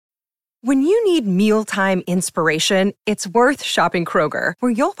When you need mealtime inspiration, it's worth shopping Kroger,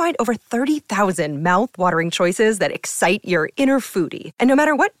 where you'll find over 30,000 mouth-watering choices that excite your inner foodie. And no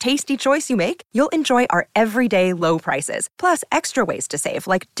matter what tasty choice you make, you'll enjoy our everyday low prices, plus extra ways to save,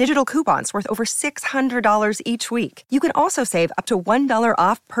 like digital coupons worth over $600 each week. You can also save up to $1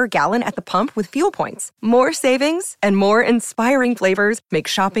 off per gallon at the pump with fuel points. More savings and more inspiring flavors make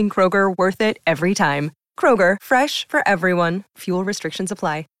shopping Kroger worth it every time. Kroger, fresh for everyone. Fuel restrictions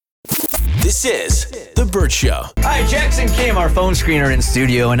apply. This is The Burt Show. All right, Jackson Kim, our phone screener in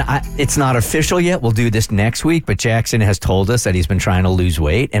studio, and it's not official yet. We'll do this next week, but Jackson has told us that he's been trying to lose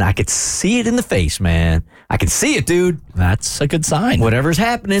weight, and I could see it in the face, man. I can see it, dude. That's a good sign. Whatever's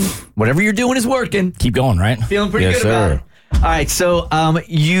happening, whatever you're doing is working. Keep going, right? Feeling pretty good about it. All right, so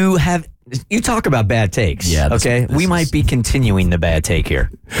you talk about bad takes. Yeah. Okay, we might be continuing the bad take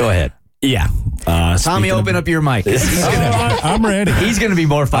here. Go ahead. Yeah. Tommy, open up your mic. I'm ready. He's going to be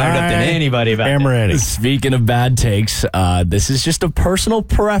more fired up than anybody about it. I'm ready. Speaking of bad takes, this is just a personal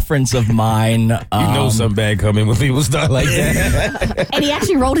preference of mine. You know something bad coming when people start like that. And he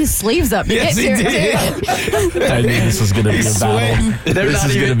actually rolled his sleeves up to Yes, get he to did. it. I knew this was going to be a battle. This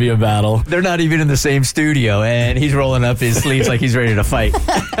is going to be a battle. They're not even in the same studio, and he's rolling up his sleeves like he's ready to fight.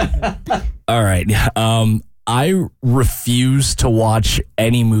 All right. I refuse to watch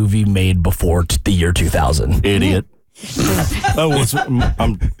any movie made before the year 2000. Idiot. Let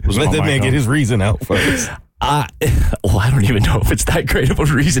that man get his reason out first. I don't even know if it's that great of a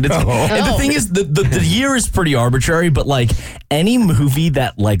reason. And the thing is, the year is pretty arbitrary, but like any movie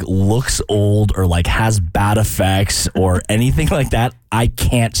that like looks old or like has bad effects or anything like that, I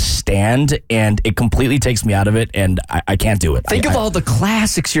can't stand, and it completely takes me out of it, and I can't do it. Think of all the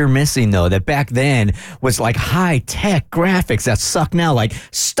classics you're missing, though, that back then was like high-tech graphics that suck now, like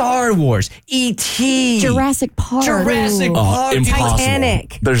Star Wars, E.T., Jurassic Park. Impossible.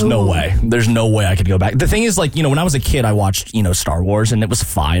 Titanic. There's no way. There's no way I could go back. The thing is, like, when I was a kid, I watched, Star Wars, and it was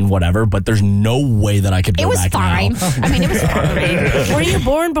fine, whatever, but there's no way that I could go back now. It was fine. I mean, it was fine. Were you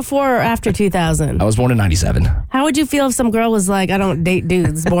born before or after 2000? I was born in 97. How would you feel if some girl was like, I don't date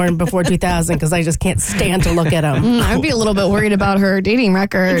dudes born before 2000 because I just can't stand to look at them? I'd be a little bit worried about her dating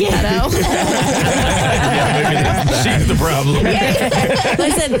record. She's the problem.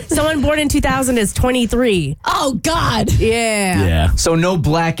 Listen, someone born in 2000 is 23. Oh, God. Yeah. Yeah. So no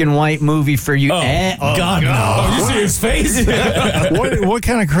black and white movie for you. God, no. Oh, you see his face? What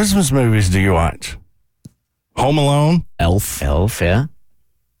kind of Christmas movies do you watch? Home Alone? Elf. Yeah.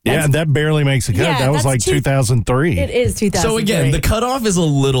 Yeah, that barely makes a cut. Yeah, that was like 2003. It is 2003. So again, the cutoff is a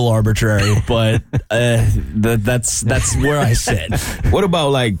little arbitrary, but that's where I sit. What about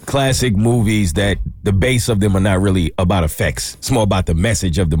like classic movies that the base of them are not really about effects? It's more about the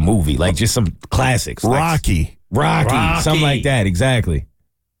message of the movie, like just some classics. Rocky. Rocky, something like that, exactly.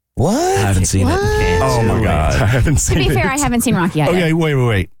 What? I haven't seen it. Oh, my God. I haven't To seen be it. fair, I haven't seen Rocky yet. Okay,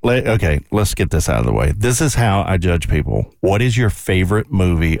 wait. Okay, let's get this out of the way. This is how I judge people. What is your favorite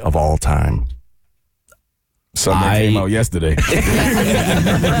movie of all time? Something that came out yesterday. It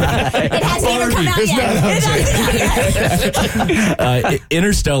hasn't even come out yet.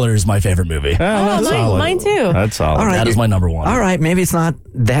 Interstellar is my favorite movie. That's solid. mine too. That's solid. All right. That is my number one. All right, maybe it's not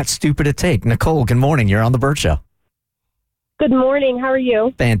that stupid a take. Nicole, good morning. You're on The Burt Show. Good morning. How are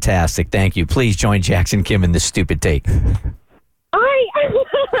you? Fantastic. Thank you. Please join Jackson Kim in this stupid take.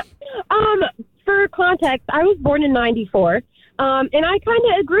 For context, I was born in 94, and I kind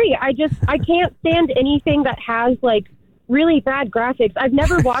of agree. I can't stand anything that has, like, really bad graphics. I've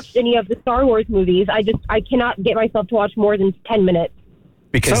never watched any of the Star Wars movies. I cannot get myself to watch more than 10 minutes.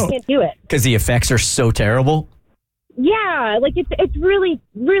 Because I can't do it. Because the effects are so terrible? Yeah, like, it's really,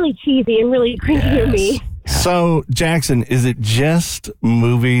 really cheesy and really cringy to me. So, Jackson, is it just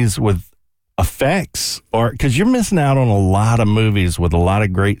movies with effects? Or because you're missing out on a lot of movies with a lot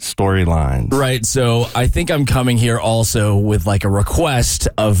of great storylines. Right. So I think I'm coming here also with like a request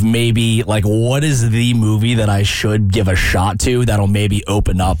of maybe like what is the movie that I should give a shot to that'll maybe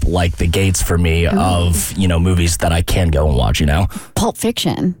open up like the gates for me of, movies that I can go and watch, Pulp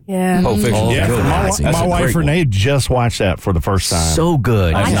Fiction. Yeah. Pulp Fiction. Yeah, That's my a wife great one. Renee just watched that for the first time. So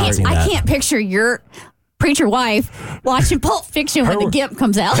good. I've not seen I that. can't picture your preacher wife watching Pulp Fiction when the GIMP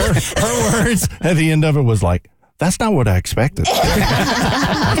comes out. Her words at the end of it was like, that's not what I expected.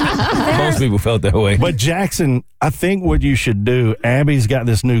 Most people felt that way. But Jackson, I think what you should do, Abby's got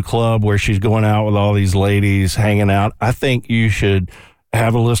this new club where she's going out with all these ladies hanging out. I think you should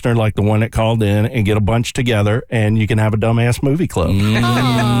have a listener like the one that called in and get a bunch together, and you can have a dumbass movie club.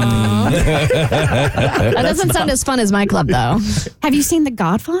 That doesn't sound as fun as my club, though. Have you seen The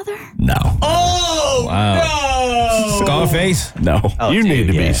Godfather? No. Oh, Wow. no. Scarface? No. You need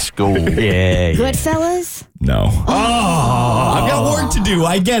to be schooled. Yeah. Goodfellas? No. I've got work to do.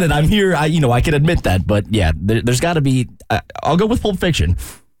 I get it. I'm here. I can admit that. But yeah, there's got to be. I'll go with Pulp Fiction.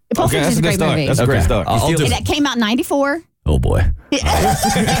 Pulp Okay, Fiction's that's a good great start. movie. That's a great start. I'll do And it. it came out in 94. Oh boy. Do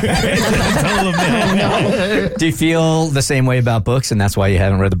you feel the same way about books, and that's why you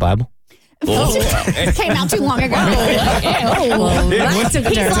haven't read the Bible? It came out too long ago. Tell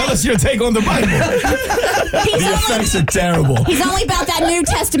us your take on the Bible. He's The effects are terrible. He's only about that New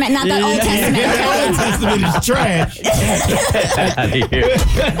Testament, not that Old Testament. Testament is trash.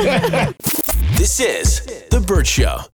 This is The Burt Show.